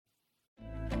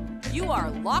You are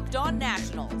Locked On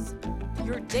Nationals,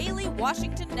 your daily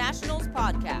Washington Nationals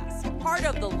podcast, part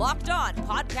of the Locked On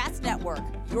Podcast Network,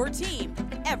 your team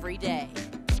every day.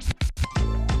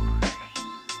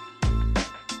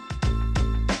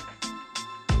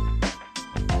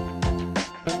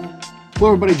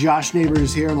 Hello everybody, Josh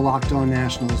Neighbors here on the Locked On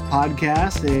Nationals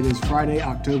podcast. It is Friday,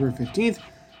 October 15th,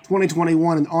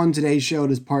 2021, and on today's show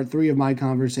it is part 3 of my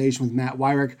conversation with Matt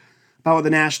Weyrich about what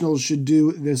the Nationals should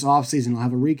do this offseason. I'll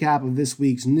have a recap of this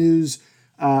week's news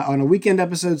on a weekend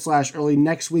episode / early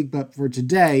next week, but for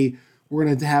today, we're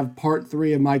going to have part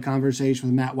 3 of my conversation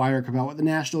with Matt Weyrich about what the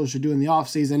Nationals should do in the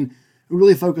offseason and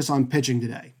really focus on pitching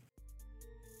today.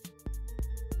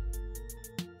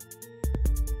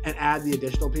 And add the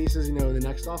additional pieces, in the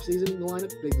next offseason in the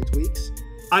lineup, make the tweaks.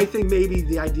 I think maybe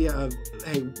the idea of,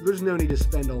 hey, there's no need to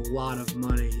spend a lot of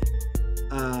money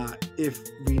if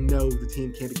we know the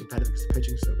team can't be competitive because the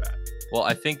pitching's so bad. Well,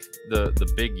 I think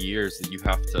the big years that you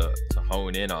have to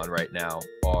hone in on right now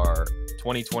are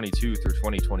 2022 through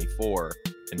 2024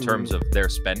 in terms of their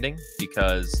spending,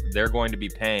 because they're going to be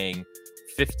paying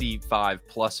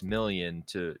 $55+ million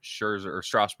to Scherzer or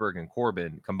Strasburg and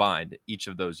Corbin combined each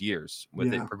of those years,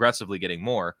 with it progressively getting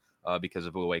more because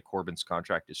of the way Corbin's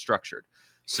contract is structured.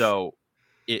 So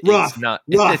it's not.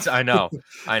 It's I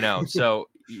know. So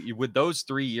with those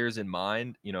 3 years in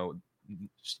mind,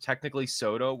 technically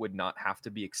Soto would not have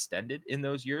to be extended in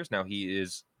those years. Now he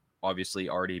is obviously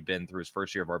already been through his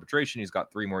first year of arbitration. He's got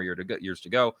 3 more years to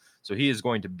go. So he is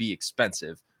going to be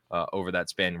expensive over that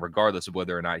span, regardless of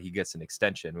whether or not he gets an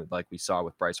extension, like we saw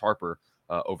with Bryce Harper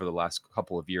over the last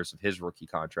couple of years of his rookie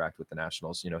contract with the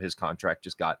Nationals. His contract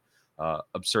just got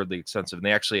absurdly expensive, and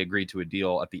they actually agreed to a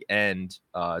deal at the end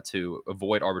to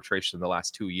avoid arbitration in the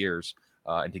last 2 years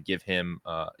and to give him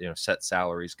set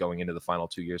salaries going into the final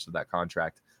 2 years of that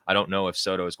contract. I don't know if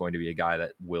Soto is going to be a guy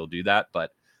that will do that,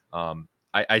 but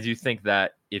I do think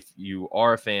that if you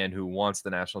are a fan who wants the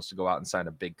Nationals to go out and sign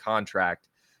a big contract,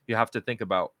 you have to think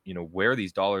about, where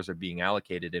these dollars are being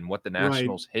allocated and what the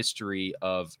Nationals' history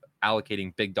of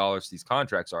allocating big dollars to these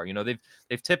contracts are.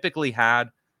 They've typically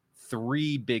had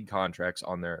 3 big contracts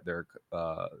on their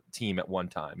team at one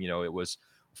time. It was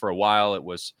for a while, it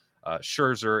was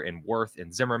Scherzer and Worth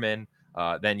and Zimmerman.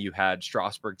 Then you had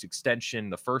Strasburg's extension,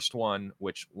 the first one,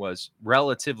 which was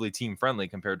relatively team friendly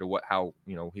compared to how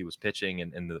he was pitching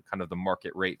and the kind of the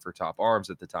market rate for top arms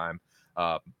at the time.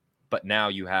 But now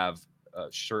you have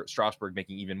Strasburg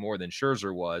making even more than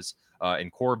Scherzer was,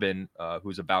 and Corbin,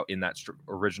 who's about in that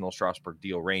original Strasburg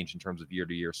deal range in terms of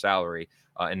year-to-year salary.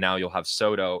 And now you'll have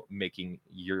Soto making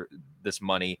this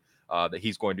money that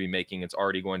he's going to be making. It's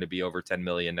already going to be over $10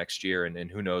 million next year,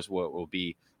 and who knows what it will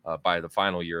be by the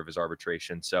final year of his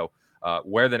arbitration. So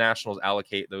where the Nationals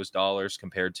allocate those dollars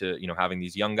compared to having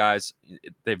these young guys,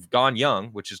 they've gone young,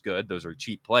 which is good. Those are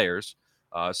cheap players.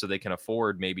 So they can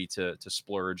afford maybe to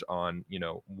splurge on,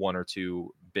 1 or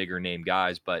 2 bigger name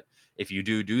guys. But if you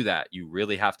do that, you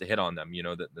really have to hit on them.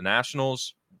 The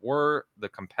Nationals were the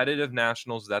competitive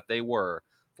Nationals that they were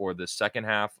for the second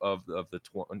half of the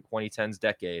 2010s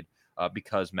decade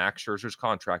because Max Scherzer's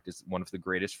contract is one of the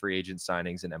greatest free agent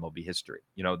signings in MLB history.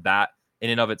 That in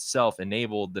and of itself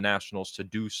enabled the Nationals to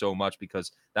do so much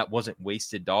because that wasn't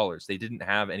wasted dollars. They didn't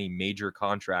have any major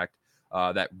contract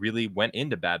that really went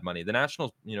into bad money. The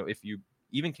Nationals, if you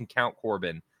even can count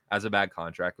Corbin as a bad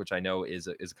contract, which I know is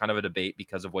kind of a debate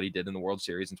because of what he did in the World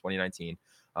Series in 2019.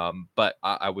 But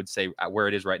I would say where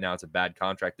it is right now, it's a bad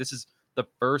contract. This is the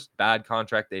first bad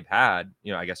contract they've had.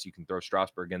 I guess you can throw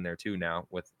Strasburg in there too now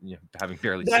with having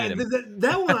barely seen him.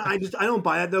 That one, I don't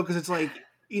buy that though, because it's like,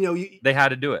 they had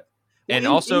to do it. Well, and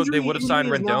also, they would have signed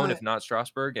injury is Rendon not- if not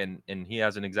Strasburg, and he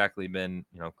hasn't exactly been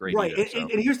great. right. Either,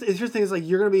 And here's the thing: is like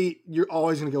you're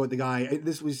always gonna go with the guy.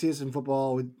 We see this in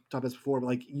football. We talked about this before, but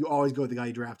like you always go with the guy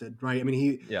you drafted, right? I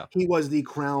mean, he was the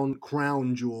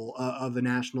crown jewel of the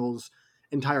Nationals'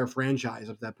 entire franchise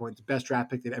up to that point. The best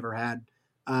draft pick they've ever had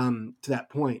to that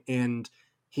point, and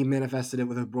he manifested it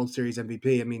with a World Series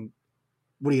MVP. I mean,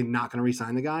 what are you not going to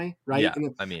re-sign the guy, right? Yeah,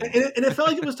 and it felt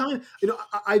like it was time.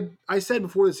 I said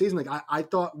before the season, like I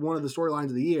thought one of the storylines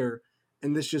of the year,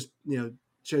 and this just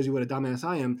shows you what a dumbass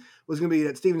I am, was going to be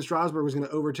that Steven Strasburg was going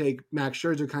to overtake Max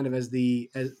Scherzer kind of as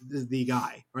the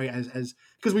guy, right? As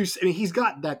because he's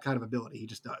got that kind of ability. He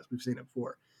just does. We've seen it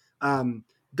before.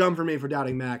 Dumb for me for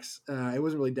doubting Max. I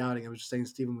wasn't really doubting. I was just saying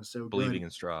Steven was so believing good.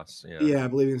 in Strauss. Yeah,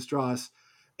 believing in Strauss.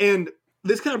 And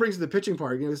this kind of brings to the pitching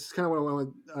part. This is kind of what I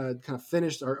want to kind of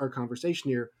finish our conversation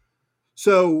here.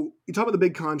 So you talk about the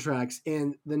big contracts,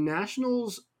 and the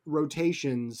Nationals'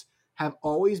 rotations have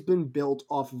always been built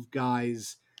off of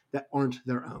guys that aren't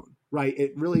their own, right?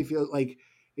 It really feels like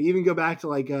You even go back to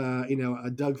like a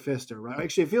Doug Fister, right?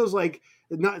 Actually, it feels like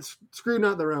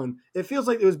not their own. It feels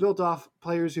like it was built off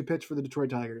players who pitched for the Detroit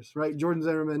Tigers, right? Jordan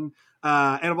Zimmerman,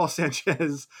 Anibal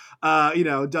Sanchez,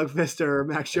 Doug Fister,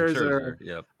 Max Scherzer.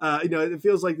 Yep. It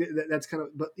feels like that's kind of.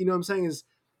 But what I'm saying is,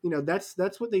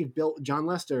 that's what they've built. John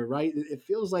Lester, right? It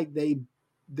feels like they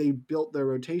built their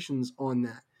rotations on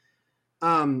that.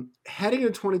 Heading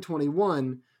into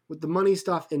 2021 with the money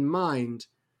stuff in mind,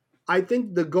 I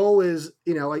think the goal is,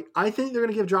 I think they're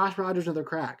going to give Josh Rogers another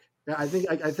crack. I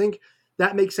think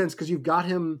that makes sense because you've got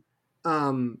him.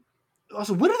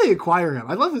 Also, when did they acquire him?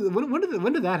 I love it.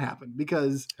 When did that happen?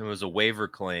 Because it was a waiver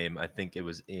claim. I think it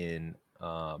was in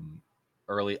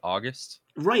early August.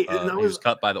 Right. He was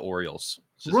cut by the Orioles.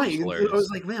 Right. I was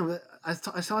like, man, I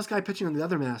saw this guy pitching on the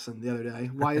other Masson the other day.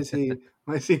 Why is he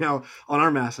now on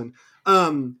our Masson?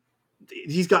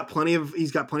 He's got plenty of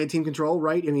team control,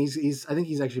 right? I mean, I think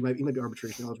he might be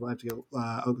arbitration eligible. I have to go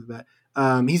over that.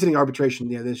 He's hitting arbitration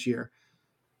this year.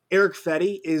 Erick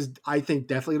Fedde is, I think,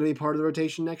 definitely going to be part of the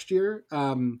rotation next year.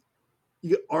 You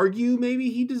could argue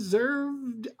maybe he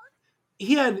deserved.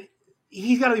 He's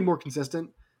got to be more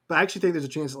consistent, but I actually think there's a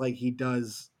chance that he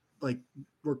does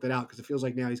work that out because it feels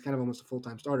like now he's kind of almost a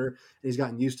full-time starter and he's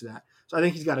gotten used to that. So I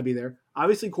think he's got to be there.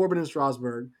 Obviously, Corbin and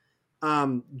Strasburg.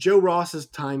 Joe Ross's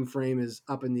time frame is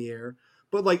up in the air,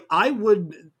 but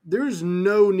there's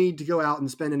no need to go out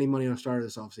and spend any money on a starter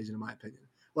this offseason, in my opinion.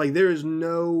 There's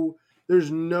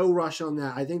no rush on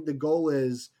that. I think the goal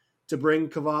is to bring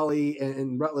Cavalli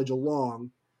and Rutledge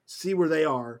along, see where they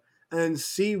are, and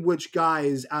see which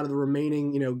guys out of the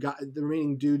remaining, the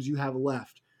remaining dudes you have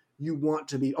left, you want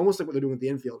to be almost like what they're doing with the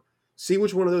infield. See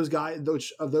which one of those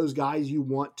guys you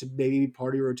want to maybe be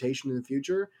part of your rotation in the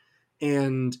future,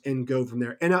 and go from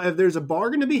there. And if there's a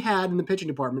bargain to be had in the pitching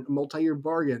department, a multi-year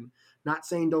bargain, not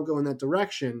saying don't go in that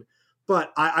direction,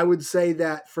 but I would say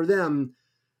that for them,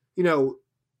 you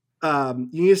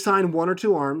need to sign one or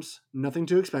two arms, nothing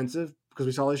too expensive, because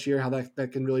we saw this year how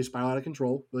that can really spiral out of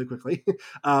control really quickly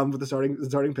with the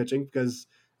starting pitching, because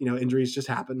injuries just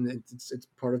happen. It's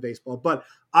part of baseball. But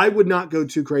I would not go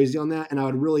too crazy on that, and I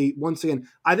would really, once again,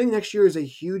 I think next year is a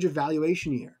huge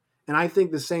evaluation year, and I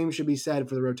think the same should be said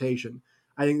for the rotation.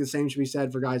 I think the same should be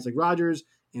said for guys like Rogers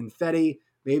and Fedde.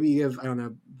 Maybe give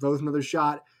both another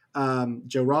shot.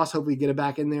 Joe Ross, hopefully get it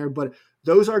back in there, but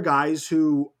those are guys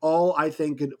who all I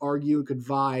think could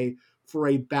vie for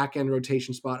a back-end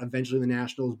rotation spot. Eventually the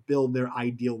Nationals build their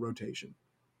ideal rotation.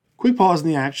 Quick pause in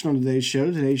the action on today's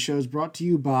show. Today's show is brought to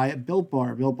you by Built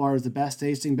Bar. Built Bar is the best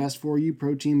tasting, best for you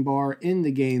protein bar in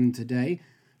the game today.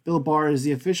 Built Bar is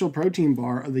the official protein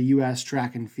bar of the U.S.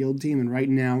 track and field team, and right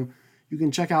now you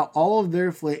can check out all of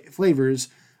their flavors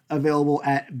available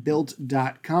at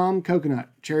Built.com. Coconut,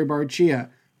 cherry bar chia,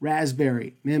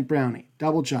 raspberry, mint brownie,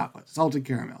 double chocolate, salted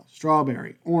caramel,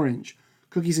 strawberry, orange,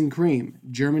 cookies and cream,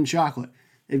 German chocolate.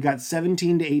 They've got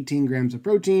 17 to 18 grams of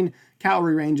protein,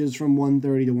 calorie ranges from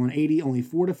 130 to 180, only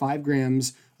 4 to 5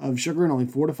 grams of sugar, and only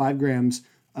 4 to 5 grams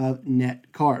of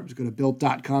net carbs. Go to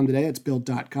Built.com today. It's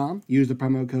Built.com. Use the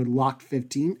promo code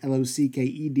LOCKED15, LOCKED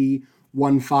 15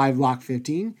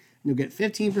 LOCK15, and you'll get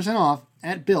 15% off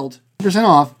at Built.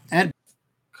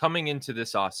 Coming into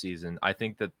this offseason, I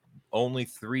think that only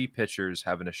 3 pitchers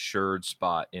have an assured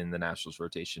spot in the Nationals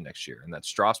rotation next year, and that's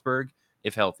Strasburg,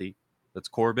 if healthy, that's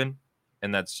Corbin,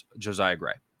 and that's Josiah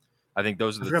Gray. I think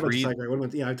those are the 3. I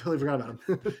totally forgot about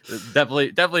him.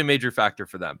 definitely a major factor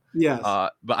for them. Yes.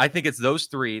 But I think it's those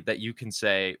 3 that you can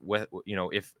say,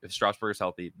 if Strasburg is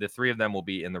healthy, the 3 of them will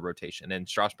be in the rotation. And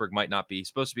Strasburg might not be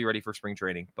supposed to be ready for spring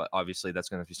training, but obviously that's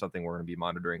going to be something we're going to be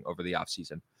monitoring over the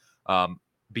offseason.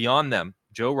 Beyond them,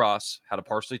 Joe Ross had a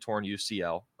partially torn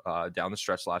UCL down the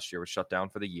stretch last year, was shut down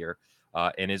for the year,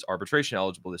 and is arbitration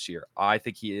eligible this year. I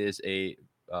think he is a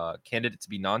candidate to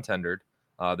be non-tendered.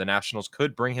 The Nationals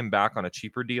could bring him back on a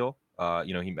cheaper deal. I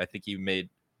think he made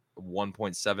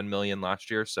 $1.7 million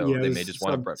last year, so they may just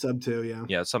want to sub 2,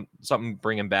 something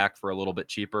bring him back for a little bit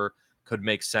cheaper could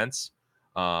make sense.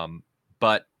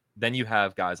 But then you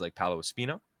have guys like Paolo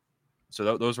Espino.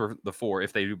 So those were the 4.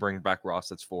 If they do bring back Ross,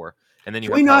 that's 4. And then you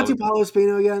can we not do Paolo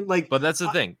Espino again? But that's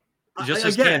the thing. Just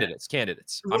as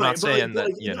candidates. Right, I'm not saying that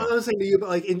I'm not saying to you,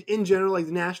 but in general,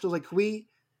 the Nationals,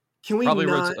 can we probably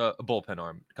not... a bullpen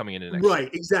arm coming into next year. Right,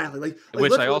 exactly.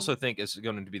 Which I also think is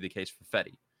going to be the case for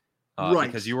Fedde. Right.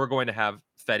 Because you are going to have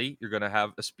Fedde, you're going to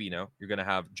have Espino, you're going to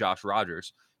have Josh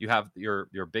Rogers. You have your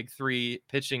big 3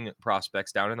 pitching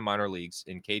prospects down in the minor leagues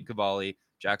in Cade Cavalli,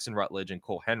 Jackson Rutledge, and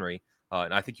Cole Henry.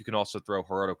 And I think you can also throw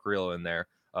Gerardo Carrillo in there,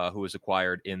 who was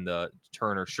acquired in the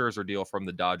Turner Scherzer deal from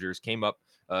the Dodgers, came up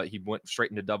He went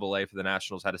straight into Double-A for the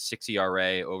Nationals, had a 6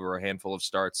 ERA over a handful of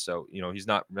starts. So, he's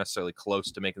not necessarily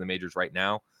close to making the majors right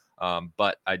now.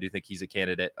 But I do think he's a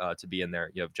candidate to be in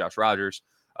there. You have Josh Rogers.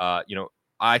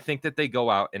 I think that they go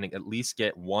out and at least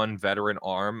get one veteran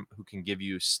arm who can give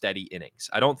you steady innings.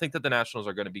 I don't think that the Nationals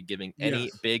are going to be giving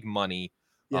any big money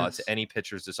to any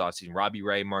pitchers this offseason. Robbie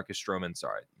Ray, Marcus Stroman,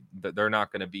 sorry. They're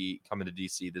not going to be coming to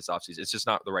DC this offseason. It's just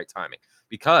not the right timing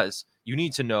because you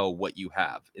need to know what you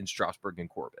have in Strasburg and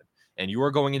Corbin. And you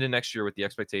are going into next year with the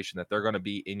expectation that they're going to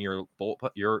be in your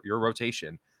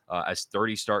rotation as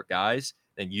 30 start guys.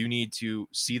 Then you need to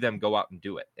see them go out and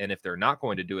do it. And if they're not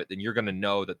going to do it, then you're going to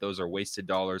know that those are wasted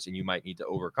dollars and you might need to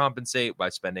overcompensate by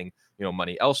spending,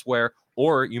 money elsewhere.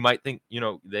 Or you might think,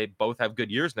 they both have good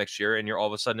years next year and you're all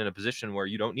of a sudden in a position where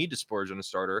you don't need to splurge on a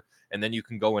starter and then you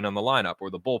can go in on the lineup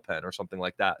or the bullpen or something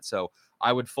like that. So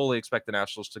I would fully expect the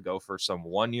Nationals to go for some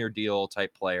one-year deal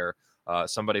type player,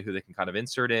 somebody who they can kind of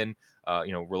insert in,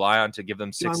 rely on to give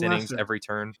them 6 innings every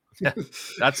turn.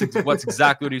 That's what's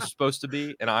exactly what he's supposed to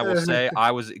be. And I will say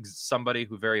I was somebody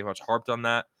who very much harped on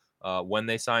that when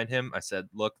they signed him. I said,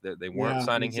 look, they weren't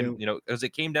signing him, because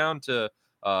it came down to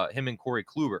him and Corey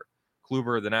Kluber.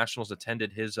 The Nationals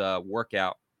attended his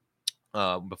workout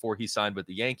before he signed with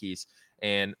the Yankees.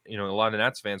 And, a lot of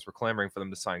Nats fans were clamoring for them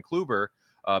to sign Kluber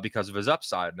because of his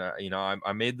upside. And,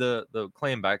 I made the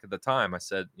claim back at the time. I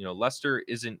said, Lester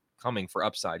isn't coming for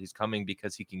upside. He's coming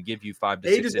because he can give you 5 to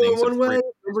 6 innings. One way,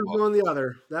 numbers going the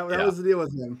other. That was the deal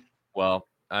with him. Well,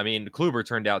 I mean, Kluber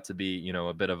turned out to be,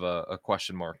 a bit of a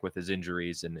question mark with his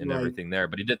injuries and everything there.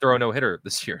 But he did throw a no-hitter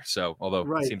this year. So, although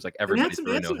it seems like everybody's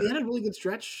throwing a no-hitter. He had a really good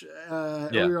stretch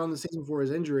earlier on the season before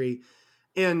his injury.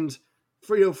 And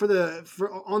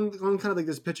on kind of like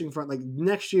this pitching front, like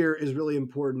next year is really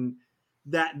important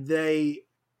that they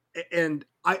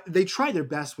tried their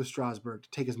best with Strasburg to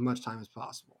take as much time as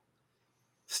possible.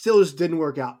 Still just didn't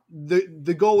work out.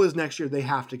 The goal is next year they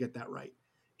have to get that right.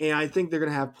 And I think they're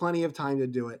going to have plenty of time to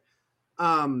do it.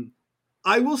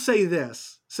 I will say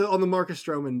this. So on the Marcus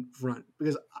Stroman front,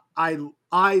 because I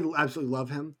absolutely love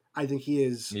him. I think he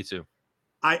is. Me too.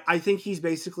 I think he's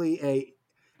basically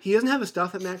he doesn't have the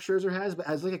stuff that Max Scherzer has, but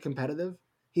as like a competitive,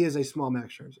 he is a small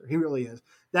Max Scherzer. He really is.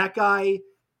 That guy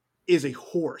is a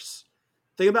horse.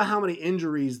 Think about how many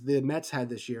injuries the Mets had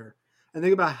this year. And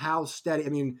think about how steady. I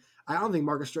mean, I don't think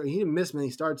Marcus Stroman, he didn't miss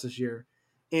many starts this year.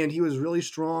 And he was really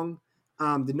strong.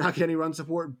 Did not get any run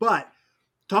support. But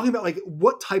talking about like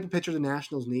what type of pitcher the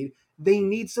Nationals need, they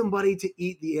need somebody to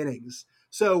eat the innings.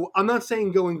 So I'm not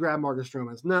saying go and grab Marcus Stroman.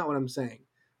 That's not what I'm saying.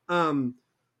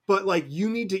 But like you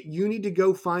need to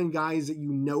go find guys that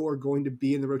are going to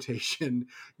be in the rotation.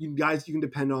 Guys you can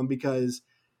depend on because,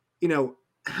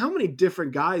 how many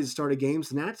different guys started games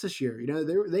the Nats this year?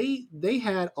 They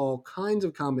had all kinds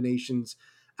of combinations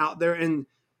out there, and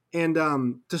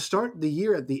to start the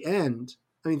year at the end.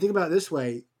 I mean, think about it this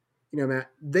way,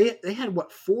 Matt. They had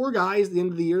 4 guys at the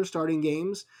end of the year starting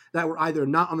games that were either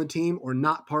not on the team or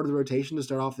not part of the rotation to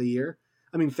start off the year.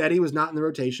 I mean, Fedde was not in the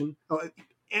rotation. Oh,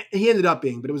 he ended up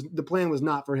being, but the plan was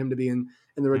not for him to be in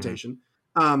the rotation.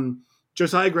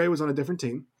 Josiah Gray was on a different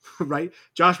team, right?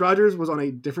 Josh Rogers was on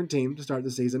a different team to start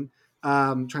the season.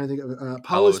 Trying to think of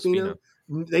Paulo Espino.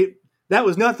 That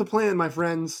was not the plan, my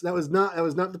friends. That was not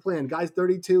the plan. Guy's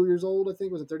 32 years old, I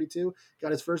think. Was it 32?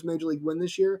 Got his first major league win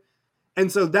this year.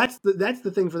 And so that's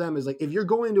the thing for them is like if you're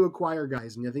going to acquire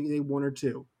guys, and I think they need 1 or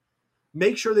 2,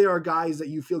 make sure they are guys that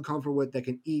you feel comfortable with that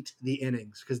can eat the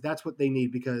innings because that's what they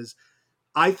need. Because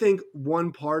I think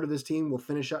one part of this team will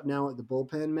finish up now at the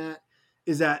bullpen, Matt,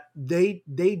 is that they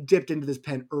dipped into this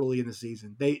pen early in the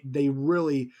season. They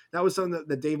really that was something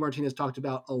that Dave Martinez talked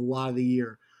about a lot of the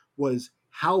year was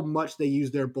how much they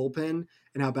used their bullpen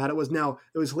and how bad it was. Now,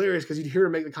 it was hilarious because you'd hear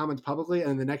him make the comments publicly,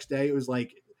 and the next day it was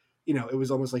like, it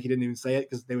was almost like he didn't even say it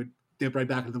because they would dip right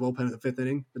back into the bullpen at the 5th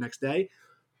inning the next day.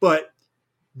 But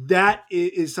that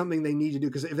is something they need to do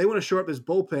because if they want to shore up this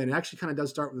bullpen, it actually kind of does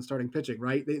start with the starting pitching,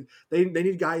 right? They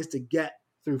need guys to get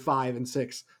through 5 and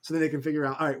 6 so then they can figure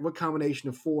out, all right, what combination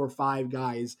of 4 or 5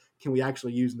 guys can we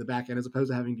actually use in the back end as opposed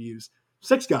to having to use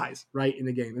 6 guys, right, in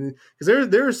the game. And because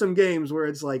there are some games where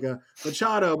it's like a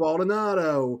Machado,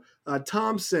 Baldonado,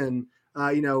 Thompson,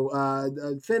 Finnegan.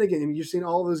 I mean, you've seen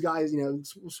all of those guys,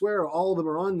 Suero, all of them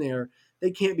are on there. They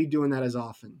can't be doing that as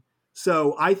often.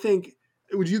 So I think,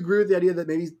 would you agree with the idea that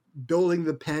maybe building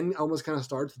the pen almost kind of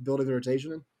starts with building the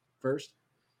rotation first?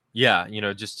 Yeah,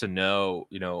 just to know,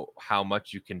 how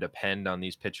much you can depend on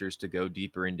these pitchers to go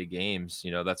deeper into games,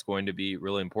 that's going to be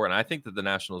really important. I think that the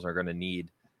Nationals are going to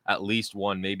need at least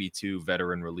one, maybe two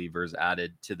veteran relievers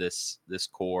added to this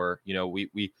core.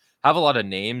 We have a lot of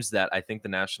names that I think the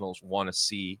Nationals want to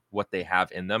see what they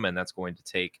have in them, and that's going to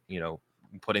take,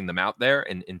 putting them out there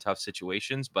in tough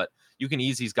situations. But you can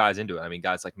ease these guys into it. I mean,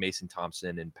 guys like Mason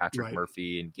Thompson and Patrick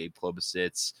Murphy and Gabe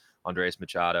Klobosits, Andres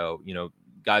Machado,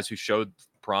 guys who showed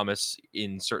promise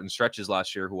in certain stretches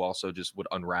last year who also just would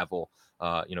unravel,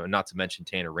 not to mention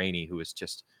Tanner Rainey, who is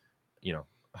just,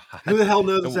 who the hell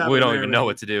knows? We don't even know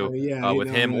what to do with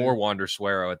him right. or Wander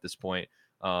Suero at this point.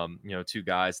 Two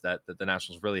guys that the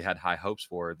Nationals really had high hopes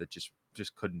for that just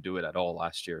couldn't do it at all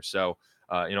last year. So,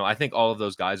 I think all of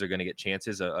those guys are going to get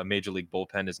chances. A major league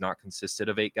bullpen is not consisted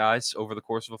of 8 guys over the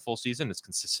course of a full season. It's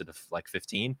consisted of like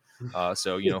 15.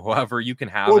 So, whoever you can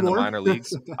have in the minor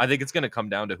leagues, I think it's going to come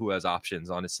down to who has options,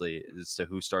 honestly, as to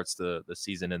who starts the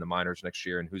season in the minors next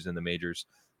year and who's in the majors.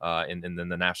 And then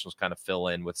the Nationals kind of fill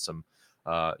in with some,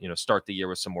 start the year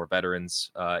with some more veterans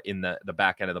in the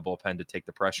back end of the bullpen to take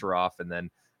the pressure off. And then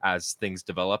as things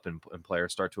develop and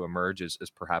players start to emerge as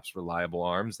perhaps reliable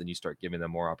arms, then you start giving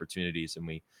them more opportunities, and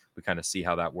we kind of see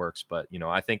how that works. But,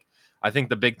 I think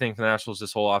the big thing for the Nationals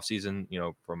this whole offseason,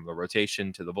 from the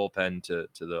rotation to the bullpen to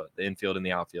the infield and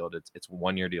the outfield, it's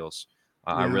 1-year deals.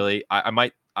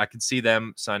 I could see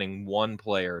them signing one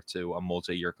player to a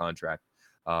multi-year contract,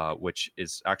 which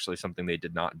is actually something they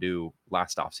did not do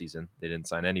last offseason. They didn't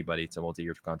sign anybody to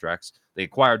multi-year contracts. They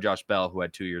acquired Josh Bell, who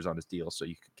had 2 years on his deal, so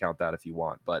you could count that if you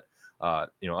want. But,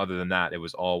 other than that, it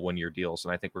was all 1-year deals,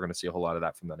 and I think we're going to see a whole lot of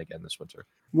that from them again this winter.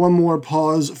 One more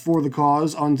pause for the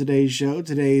cause on today's show.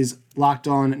 Today's Locked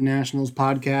On Nationals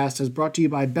podcast is brought to you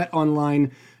by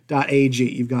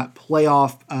betonline.ag. You've got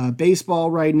playoff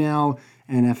baseball right now,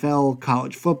 NFL,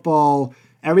 college football.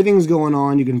 Everything's going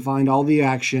on. You can find all the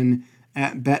action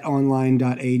at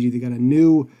betonline.ag. They got a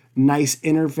new nice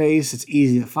interface. It's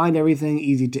easy to find everything,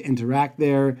 easy to interact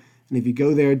there. And if you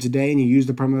go there today and you use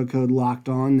the promo code Locked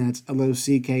On, that's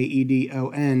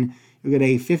LOCKEDON, you'll get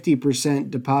a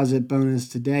 50% deposit bonus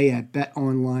today at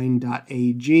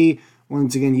betonline.ag.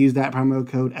 Once again, use that promo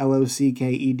code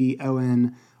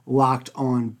LOCKEDON, Locked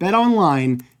On.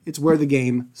 BetOnline, it's where the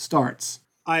game starts.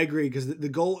 I agree, because the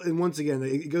goal, and once again,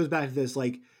 it goes back to this,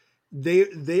 like,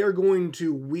 they are going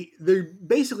to they're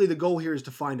basically, the goal here is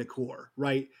to find a core,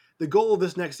 right? The goal of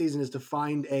this next season is to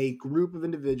find a group of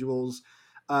individuals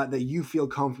that you feel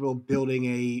comfortable building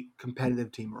a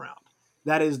competitive team around.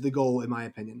 That is the goal, in my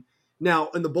opinion. Now,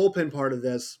 in the bullpen part of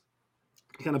this,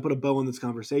 to kind of put a bow on this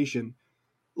conversation,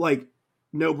 like,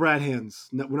 no Brad Hands.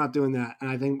 No, we're not doing that, and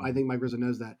I think Mike Rizzo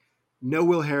knows that. No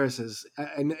Will Harris's,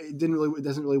 and it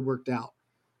doesn't really work out.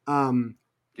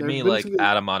 Give me like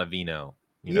Adam Ottavino.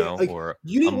 Or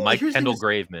a Mike Kendall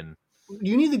Graveman.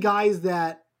 You need the guys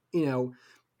that,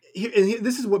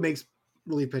 this is what makes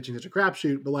relief pitching such a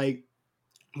crapshoot, but, like,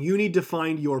 you need to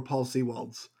find your Paul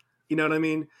Sewalds. You know what I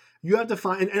mean? You have to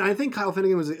find, and I think Kyle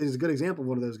Finnegan is a good example of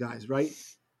one of those guys, right?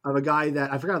 Of a guy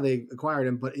that, I forgot they acquired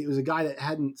him, but it was a guy that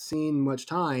hadn't seen much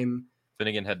time.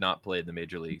 Finnegan had not played in the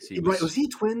major leagues. Was he a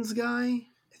Twins guy?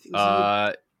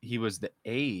 He was the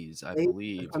A's, I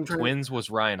believe. Twins was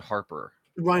Ryan Harper.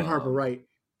 Harper, right.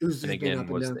 Finnegan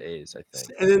was the A's, I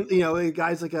think. And then,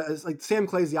 guys like Sam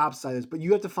Clay's the opposite of this, but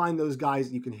you have to find those guys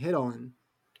that you can hit on.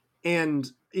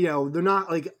 And, they're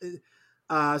not like,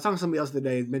 I was talking to somebody else the other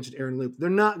day, mentioned Aaron Loup. They're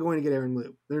not going to get Aaron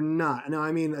Loup. They're not. Now,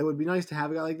 I mean, it would be nice to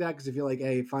have a guy like that, because I feel like,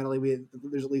 hey, finally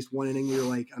there's at least one inning where you're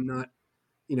like, I'm not,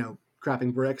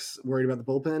 crapping bricks, worried about the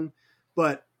bullpen.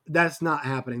 But that's not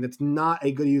happening. That's not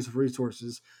a good use of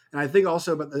resources. And I think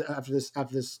also about after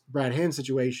this Brad Hand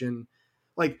situation,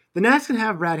 like, the Nats can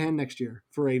have Brad Hand next year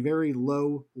for a very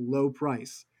low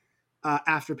price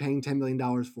after paying $10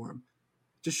 million for him.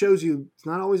 Just shows you it's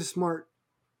not always a smart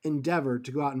endeavor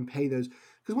to go out and pay those,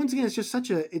 because once again, it's such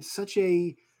a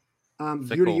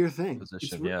year-to-year thing.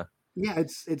 Position,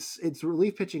 it's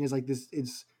relief pitching is like this.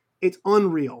 It's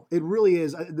unreal. It really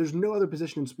is. There's no other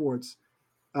position in sports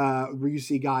where you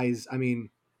see guys. I mean,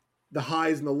 the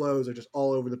highs and the lows are just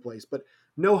all over the place, but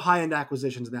no high-end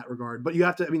acquisitions in that regard. But you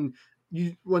have to. I mean,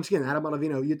 once again, Adam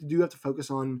Ottavino, you have to focus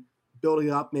on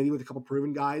building up, maybe with a couple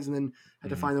proven guys, and then have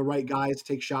to find the right guys to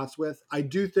take shots with. I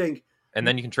do think, and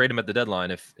then you can trade him at the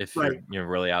deadline if you're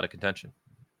really out of contention.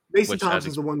 Mason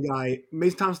Thompson's the one guy.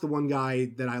 Mason Thompson's the one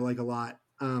guy that I like a lot.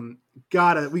 We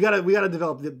gotta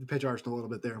develop the pitch arsenal a little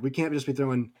bit there. We can't just be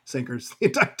throwing sinkers the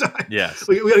entire time. Yes,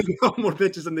 we gotta get more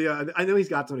pitches in the. I know he's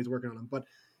got some. He's working on them, but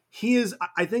he is.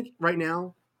 I think right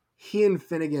now, he and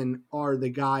Finnegan are the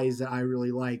guys that I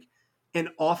really like. And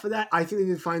off of that, I think they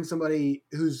need to find somebody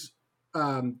who's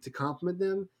to complement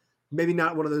them. Maybe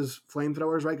not one of those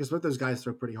flamethrowers, right? Because both those guys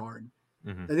throw pretty hard.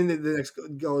 I think that the next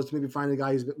goal is to maybe find a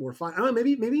guy who's a bit more fun. I don't know,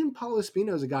 maybe even Paulo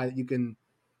Espino is a guy that you can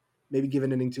maybe give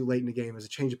an inning too late in the game as a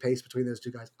change of pace between those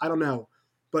two guys. I don't know.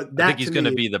 But that, I think he's going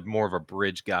to be the more of a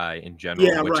bridge guy in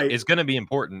general, which is going to be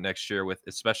important next year, with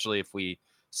especially if we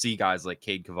see guys like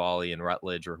Cade Cavalli and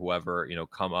Rutledge or whoever,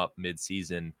 come up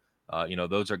mid-season.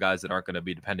 Those are guys that aren't going to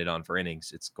be depended on for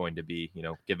innings. It's going to be,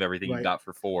 give everything you got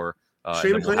for 4.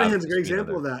 Shane McClanahan's a great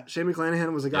example of that. Shane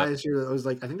McClanahan was a guy this year that was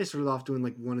like, I think they started off doing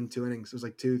like 1 and 2 innings. It was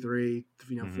like 2, 3,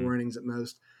 4 innings at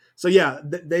most. So yeah,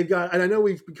 they've got, and I know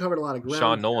we've covered a lot of ground.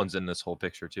 Sean Nolan's in this whole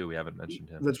picture too. We haven't mentioned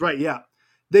him. That's right. Yeah.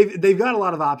 They've got a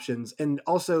lot of options, and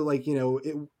also like,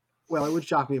 it would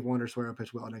shock me if Wander Suero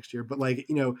pitched well next year, but like,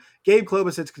 Gabe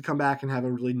Klobuchar could come back and have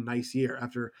a really nice year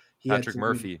after he Patrick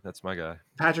Murphy. That's my guy.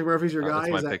 Patrick Murphy's your guy.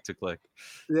 That's my pick to click.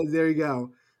 There you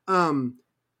go.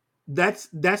 That's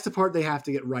the part they have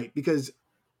to get right, because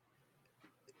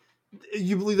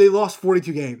you believe they lost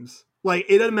 42 games. Like,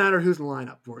 it doesn't matter who's in the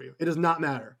lineup for you. It does not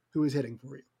matter who is hitting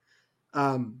for you.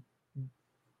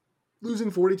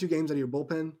 Losing 42 games out of your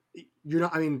bullpen, you're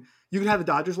not. I mean, you can have the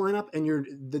Dodgers lineup,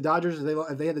 and the Dodgers,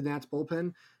 if they had the Nats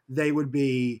bullpen, they would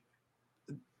be.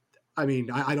 I mean,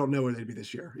 I don't know where they'd be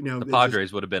this year. The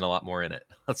Padres would have been a lot more in it.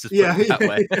 Let's just put it that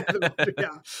way.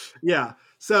 Yeah.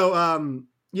 So,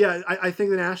 I think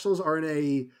the Nationals are in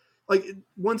a, like,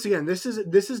 once again, this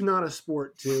is not a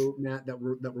sport too, Matt, that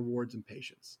rewards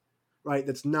impatience, right?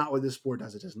 That's not what this sport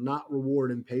does. It does not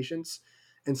reward impatience,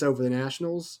 and so for the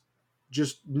Nationals,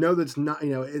 just know that's not,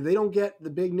 if they don't get the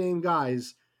big name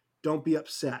guys, don't be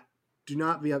upset. Do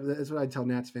not be upset. That's what I tell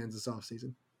Nats fans this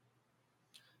offseason.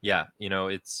 Yeah,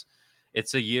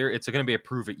 it's a year. It's going to be a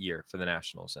prove it year for the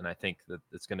Nationals, and I think that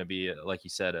it's going to be, like you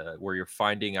said, where you're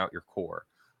finding out your core.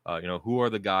 Who are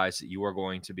the guys that you are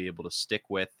going to be able to stick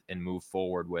with and move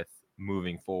forward with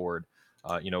moving forward.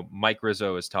 Mike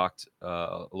Rizzo has talked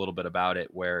a little bit about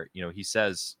it, where he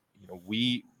says,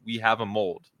 we have a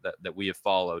mold that we have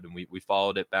followed, and we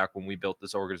followed it back when we built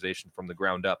this organization from the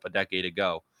ground up a decade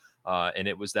ago, and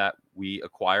it was that we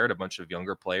acquired a bunch of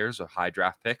younger players or high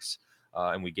draft picks.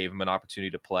 And we gave them an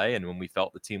opportunity to play. And when we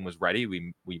felt the team was ready,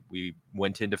 we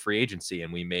went into free agency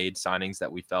and we made signings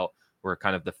that we felt were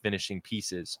kind of the finishing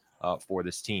pieces for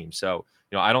this team. So,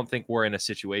 I don't think we're in a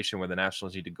situation where the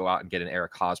Nationals need to go out and get an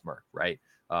Eric Hosmer, right?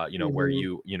 Where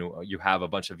you have a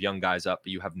bunch of young guys up,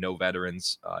 but you have no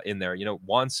veterans in there.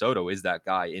 Juan Soto is that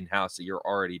guy in-house that you're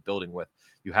already building with.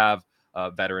 You have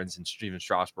veterans in Steven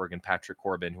Strasburg and Patrick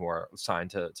Corbin who are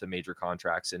signed to major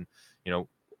contracts. And,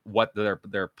 what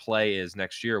their play is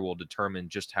next year will determine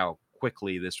just how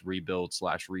quickly this rebuild /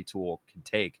 retool can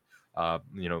take.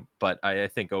 But I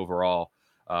think overall,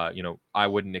 I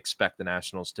wouldn't expect the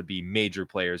Nationals to be major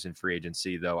players in free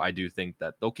agency, though I do think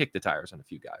that they'll kick the tires on a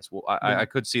few guys. Well, I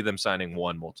could see them signing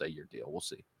one multi-year deal. We'll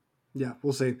see. Yeah,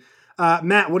 we'll see.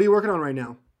 Matt, what are you working on right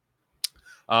now?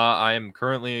 I am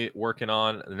currently working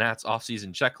on the Nats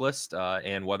offseason checklist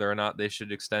and whether or not they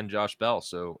should extend Josh Bell.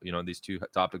 So, these two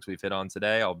topics we've hit on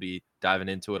today, I'll be diving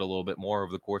into it a little bit more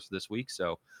over the course of this week.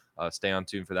 So stay on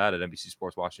tune for that at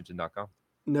NBCSportsWashington.com.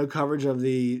 No coverage of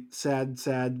the sad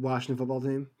Washington football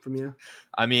team from you?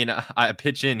 I mean, I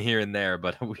pitch in here and there,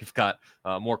 but we've got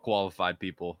more qualified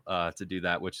people to do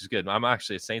that, which is good. I'm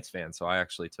actually a Saints fan, so I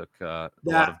actually took a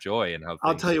lot of joy in how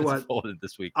I'll tell you what, unfolded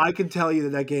this week. I could tell you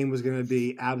that game was going to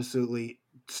be absolutely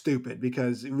stupid,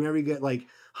 because whenever you get like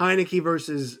Heineke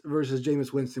versus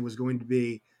Jameis Winston was going to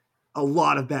be a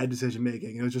lot of bad decision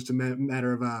making. It was just a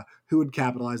matter of who would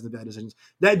capitalize the bad decisions.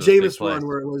 That Jameis one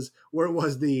where it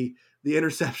was the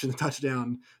interception, the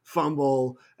touchdown,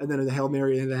 fumble, and then the Hail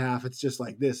Mary in the half. It's just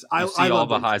like this. I see all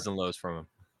the highs and lows from him.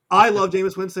 I love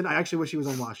Jameis Winston. I actually wish he was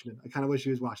on Washington. I kind of wish he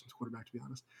was Washington's quarterback, to be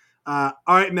honest. All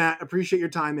right, Matt, appreciate your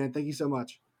time, man. Thank you so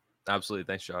much. Absolutely.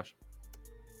 Thanks, Josh.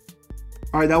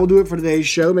 All right, that will do it for today's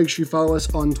show. Make sure you follow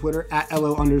us on Twitter at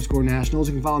 @LO_Nationals.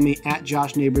 You can follow me at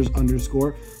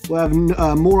 @JoshNeighbors_. We'll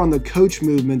have more on the coach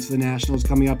movement to the Nationals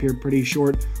coming up here pretty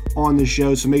short on the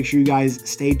show. So make sure you guys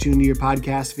stay tuned to your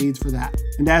podcast feeds for that.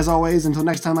 And as always, until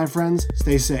next time, my friends,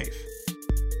 stay safe.